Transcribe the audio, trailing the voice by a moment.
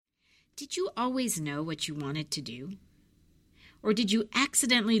Did you always know what you wanted to do? Or did you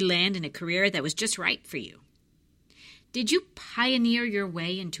accidentally land in a career that was just right for you? Did you pioneer your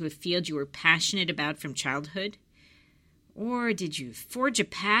way into a field you were passionate about from childhood? Or did you forge a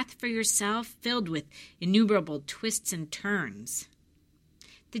path for yourself filled with innumerable twists and turns?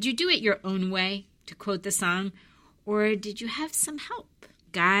 Did you do it your own way, to quote the song, or did you have some help,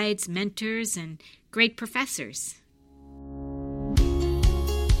 guides, mentors, and great professors?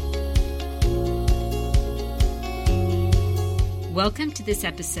 Welcome to this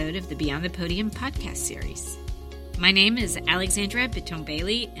episode of the Beyond the Podium podcast series. My name is Alexandra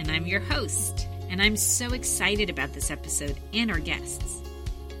Bitton-Bailey, and I'm your host, and I'm so excited about this episode and our guests.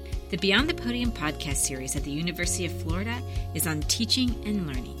 The Beyond the Podium podcast series at the University of Florida is on teaching and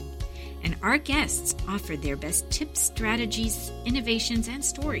learning, and our guests offer their best tips, strategies, innovations, and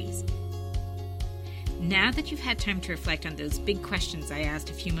stories. Now that you've had time to reflect on those big questions I asked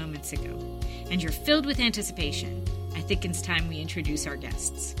a few moments ago, and you're filled with anticipation, I think it's time we introduce our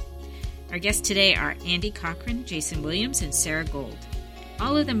guests. Our guests today are Andy Cochran, Jason Williams, and Sarah Gold.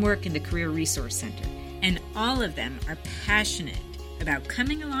 All of them work in the Career Resource Center, and all of them are passionate about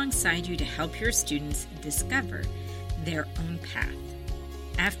coming alongside you to help your students discover their own path.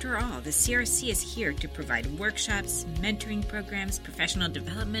 After all, the CRC is here to provide workshops, mentoring programs, professional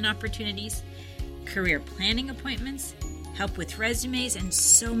development opportunities, career planning appointments, help with resumes, and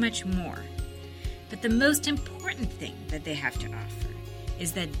so much more. But the most important thing that they have to offer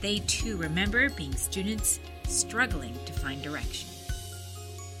is that they too remember being students struggling to find direction.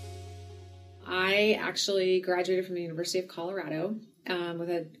 I actually graduated from the University of Colorado with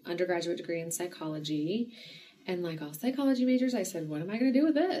an undergraduate degree in psychology. And like all psychology majors, I said, what am I going to do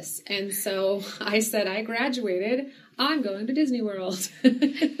with this? And so I said, I graduated, I'm going to Disney World.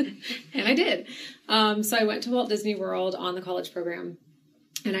 And I did. So I went to Walt Disney World on the college program.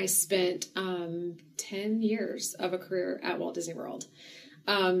 And I spent 10 years of a career at Walt Disney World,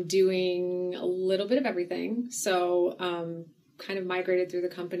 doing a little bit of everything. So kind of migrated through the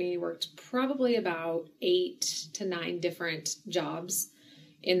company, worked probably about 8 to 9 different jobs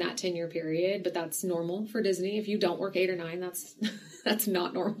in that 10-year period. But that's normal for Disney. If you don't work 8 or 9, that's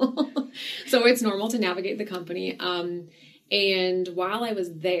not normal. So it's normal to navigate the company. And while I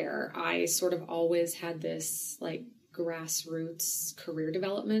was there, I sort of always had this like grassroots career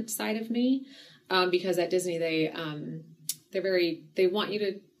development side of me, because at Disney they want you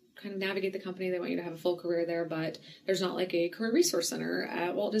to kind of navigate the company. They want you to have a full career there, but there's not like a career resource center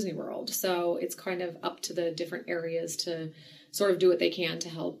at Walt Disney World. So it's kind of up to the different areas to sort of do what they can to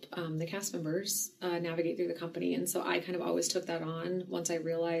help the cast members navigate through the company. And so I kind of always took that on once I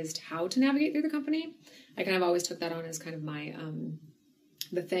realized how to navigate through the company. I kind of always took that on as kind of my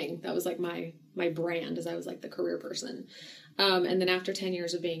the thing that was like my brand, as I was like the career person. And then after 10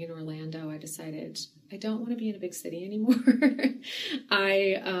 years of being in Orlando, I decided I don't want to be in a big city anymore.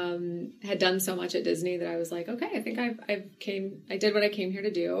 I had done so much at Disney that I was like, okay, I think I did what I came here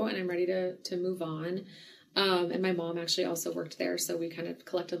to do, and I'm ready to move on. And my mom actually also worked there. So we kind of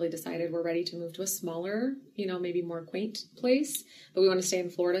collectively decided we're ready to move to a smaller, maybe more quaint place, but we want to stay in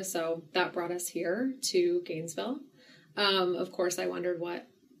Florida. So that brought us here to Gainesville. Of course, I wondered what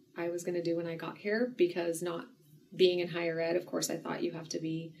I was going to do when I got here, because not being in higher ed, of course, I thought you have to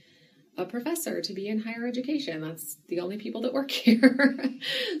be a professor to be in higher education. That's the only people that work here.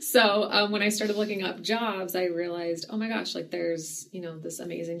 So when I started looking up jobs, I realized, oh my gosh, like there's, this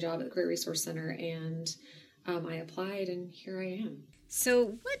amazing job at the Career Resource Center. And I applied, and here I am.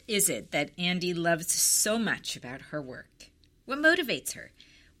 So what is it that Andy loves so much about her work? What motivates her?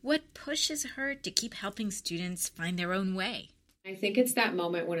 What pushes her to keep helping students find their own way? I think it's that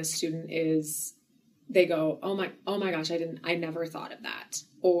moment when a student they go, oh my gosh, I never thought of that.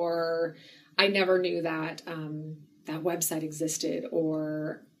 Or I never knew that that website existed,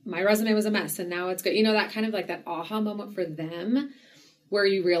 or my resume was a mess and now it's good. That kind of like that aha moment for them where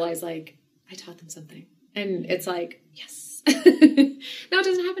you realize like, I taught them something. And it's like, yes. Now it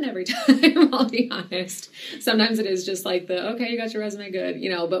doesn't happen every time, I'll be honest. Sometimes it is just like okay, you got your resume, good,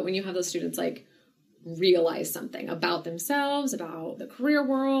 but when you have those students like realize something about themselves, about the career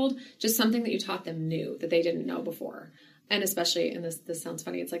world, just something that you taught them new that they didn't know before. And especially, and this sounds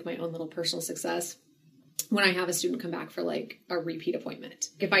funny, it's like my own little personal success when I have a student come back for like a repeat appointment.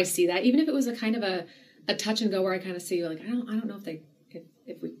 If I see that, even if it was a kind of a touch and go where I kind of see like, I don't know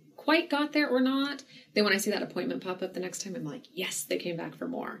if we quite got there or not, then when I see that appointment pop up the next time, I'm like, yes, they came back for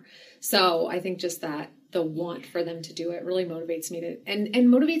more. So I think just that the want for them to do it really motivates me to, and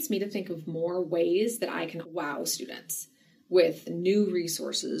motivates me to think of more ways that I can wow students with new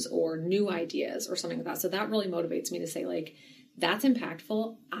resources or new ideas or something like that. So that really motivates me to say like, that's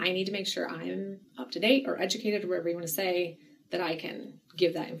impactful. I need to make sure I'm up to date or educated, or whatever you want to say, that I can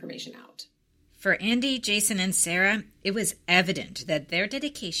give that information out. For Andy, Jason, and Sarah, it was evident that their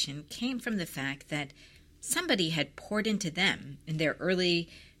dedication came from the fact that somebody had poured into them in their early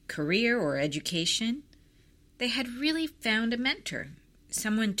career or education. They had really found a mentor,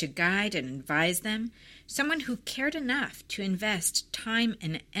 someone to guide and advise them, someone who cared enough to invest time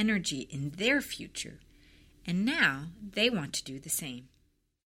and energy in their future. And now they want to do the same.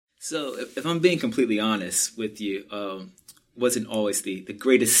 So if I'm being completely honest with you, wasn't always the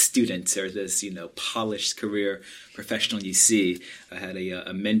greatest student or this, polished career professional you see. I had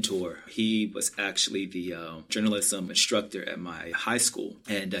a mentor. He was actually the journalism instructor at my high school.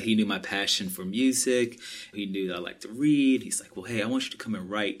 And he knew my passion for music. He knew that I liked to read. He's like, well, hey, I want you to come and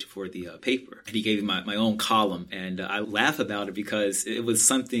write for the paper. And he gave me my own column. And I laugh about it because it was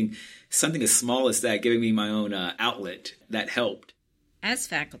something as small as that, giving me my own outlet that helped. As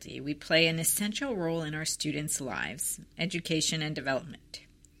faculty, we play an essential role in our students' lives, education, and development.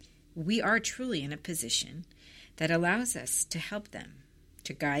 We are truly in a position that allows us to help them,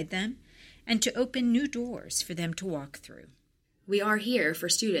 to guide them, and to open new doors for them to walk through. We are here for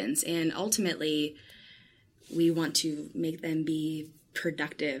students, and ultimately, we want to make them be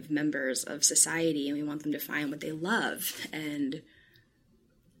productive members of society, and we want them to find what they love, and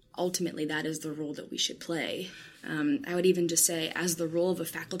ultimately, that is the role that we should play. I would even just say, as the role of a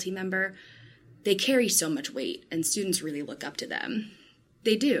faculty member, they carry so much weight, and students really look up to them.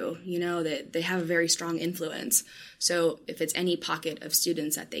 They do, that they have a very strong influence. So if it's any pocket of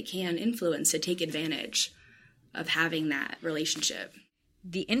students that they can influence, to take advantage of having that relationship.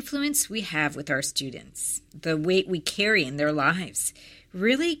 The influence we have with our students, the weight we carry in their lives,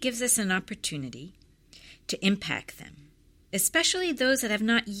 really gives us an opportunity to impact them, especially those that have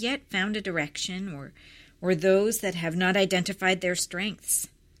not yet found a direction or those that have not identified their strengths.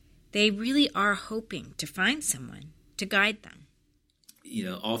 They really are hoping to find someone to guide them.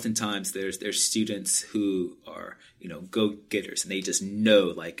 Oftentimes there's students who are, go-getters, and they just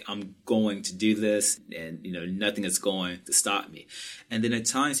know, like, I'm going to do this, and, nothing is going to stop me. And then at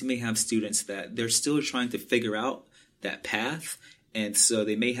times you may have students that they're still trying to figure out that path. And so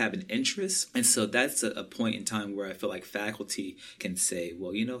they may have an interest. And so that's a point in time where I feel like faculty can say,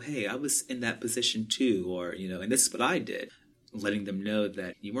 well, hey, I was in that position too, or, and this is what I did. Letting them know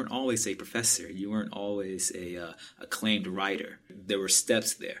that you weren't always a professor. You weren't always a acclaimed writer. There were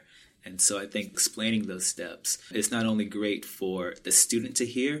steps there. And so I think explaining those steps is not only great for the student to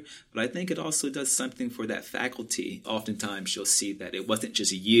hear, but I think it also does something for that faculty. Oftentimes you'll see that it wasn't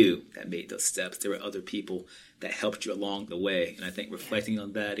just you that made those steps. There were other people that helped you along the way. And I think reflecting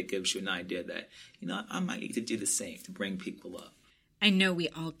on that, it gives you an idea that, I might need to do the same to bring people up. I know we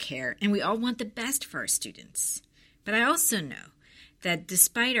all care and we all want the best for our students. But I also know that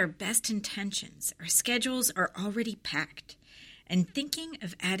despite our best intentions, our schedules are already packed. And thinking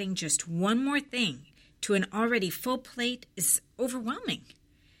of adding just one more thing to an already full plate is overwhelming.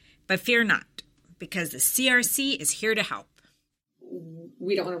 But fear not, because the CRC is here to help.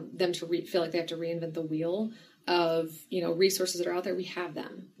 We don't want them to feel like they have to reinvent the wheel of, resources that are out there. We have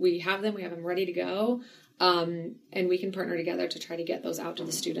them. We have them ready to go. And we can partner together to try to get those out to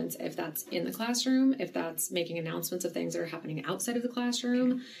the students, if that's in the classroom, if that's making announcements of things that are happening outside of the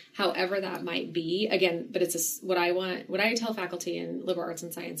classroom, however that might be. Again, but what I tell faculty in liberal arts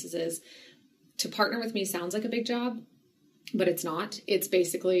and sciences is to partner with me sounds like a big job, but it's not. It's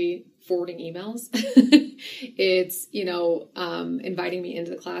basically forwarding emails. It's, inviting me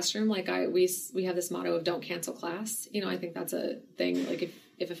into the classroom. Like we have this motto of don't cancel class. I think that's a thing. Like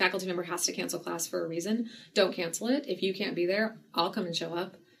if a faculty member has to cancel class for a reason, don't cancel it. If you can't be there, I'll come and show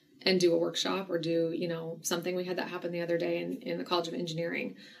up and do a workshop or do, something. We had that happen the other day in the College of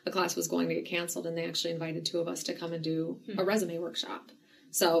Engineering. A class was going to get canceled and they actually invited two of us to come and do a resume workshop.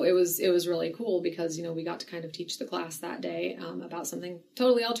 So it was really cool because, we got to kind of teach the class that day about something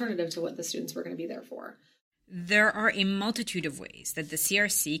totally alternative to what the students were going to be there for. There are a multitude of ways that the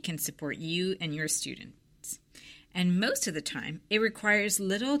CRC can support you and your students. And most of the time, it requires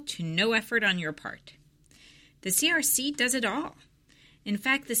little to no effort on your part. The CRC does it all. In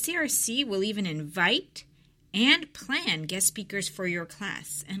fact, the CRC will even invite and plan guest speakers for your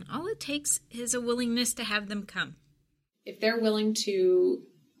class, and all it takes is a willingness to have them come. If they're willing to,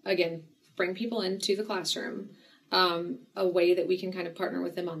 again, bring people into the classroom, a way that we can kind of partner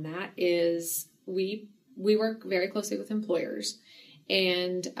with them on that is we work very closely with employers,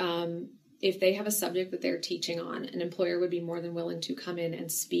 and if they have a subject that they're teaching on, an employer would be more than willing to come in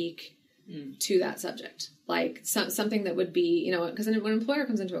and speak to that subject. Like something that would be, because when an employer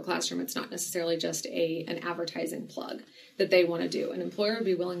comes into a classroom, it's not necessarily just an advertising plug that they want to do. An employer would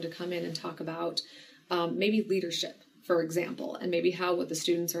be willing to come in and talk about maybe leadership, for example, and maybe how what the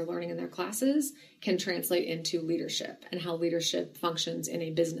students are learning in their classes can translate into leadership and how leadership functions in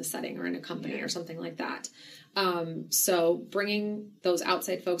a business setting or in a company or something like that. So bringing those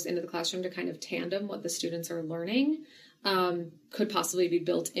outside folks into the classroom to kind of tandem what the students are learning could possibly be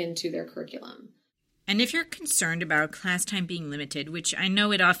built into their curriculum. And if you're concerned about class time being limited, which I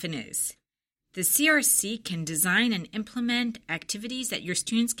know it often is, the CRC can design and implement activities that your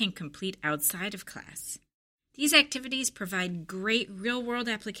students can complete outside of class. These activities provide great real-world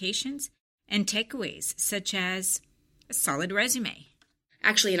applications and takeaways, such as a solid resume.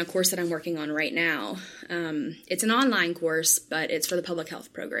 Actually, in a course that I'm working on right now, it's an online course, but it's for the public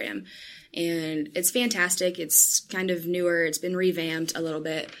health program. And it's fantastic. It's kind of newer. It's been revamped a little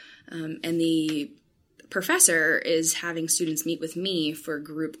bit. And the professor is having students meet with me for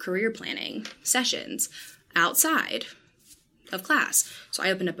group career planning sessions outside of class. So I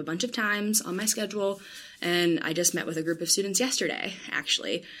opened up a bunch of times on my schedule, and I just met with a group of students yesterday,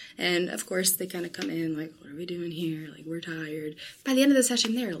 actually. And of course, they kind of come in like, what are we doing here? Like, we're tired. By the end of the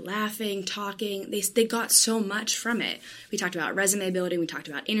session, they're laughing, talking. They got so much from it. We talked about resume building. We talked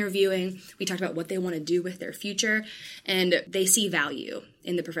about interviewing. We talked about what they want to do with their future. And they see value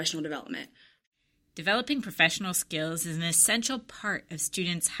in the professional development. Developing professional skills is an essential part of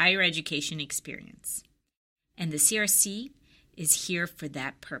students' higher education experience. And the CRC is here for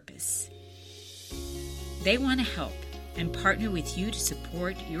that purpose. They want to help and partner with you to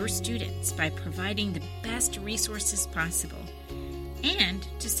support your students by providing the best resources possible and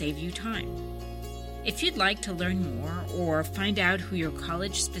to save you time. If you'd like to learn more or find out who your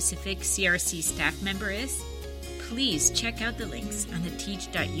college-specific CRC staff member is, please check out the links on the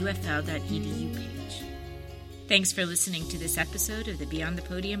teach.ufl.edu page. Thanks for listening to this episode of the Beyond the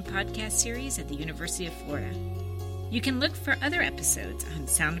Podium podcast series at the University of Florida. You can look for other episodes on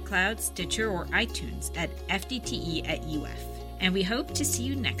SoundCloud, Stitcher, or iTunes at FDTE at UF. And we hope to see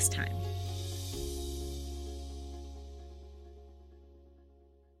you next time.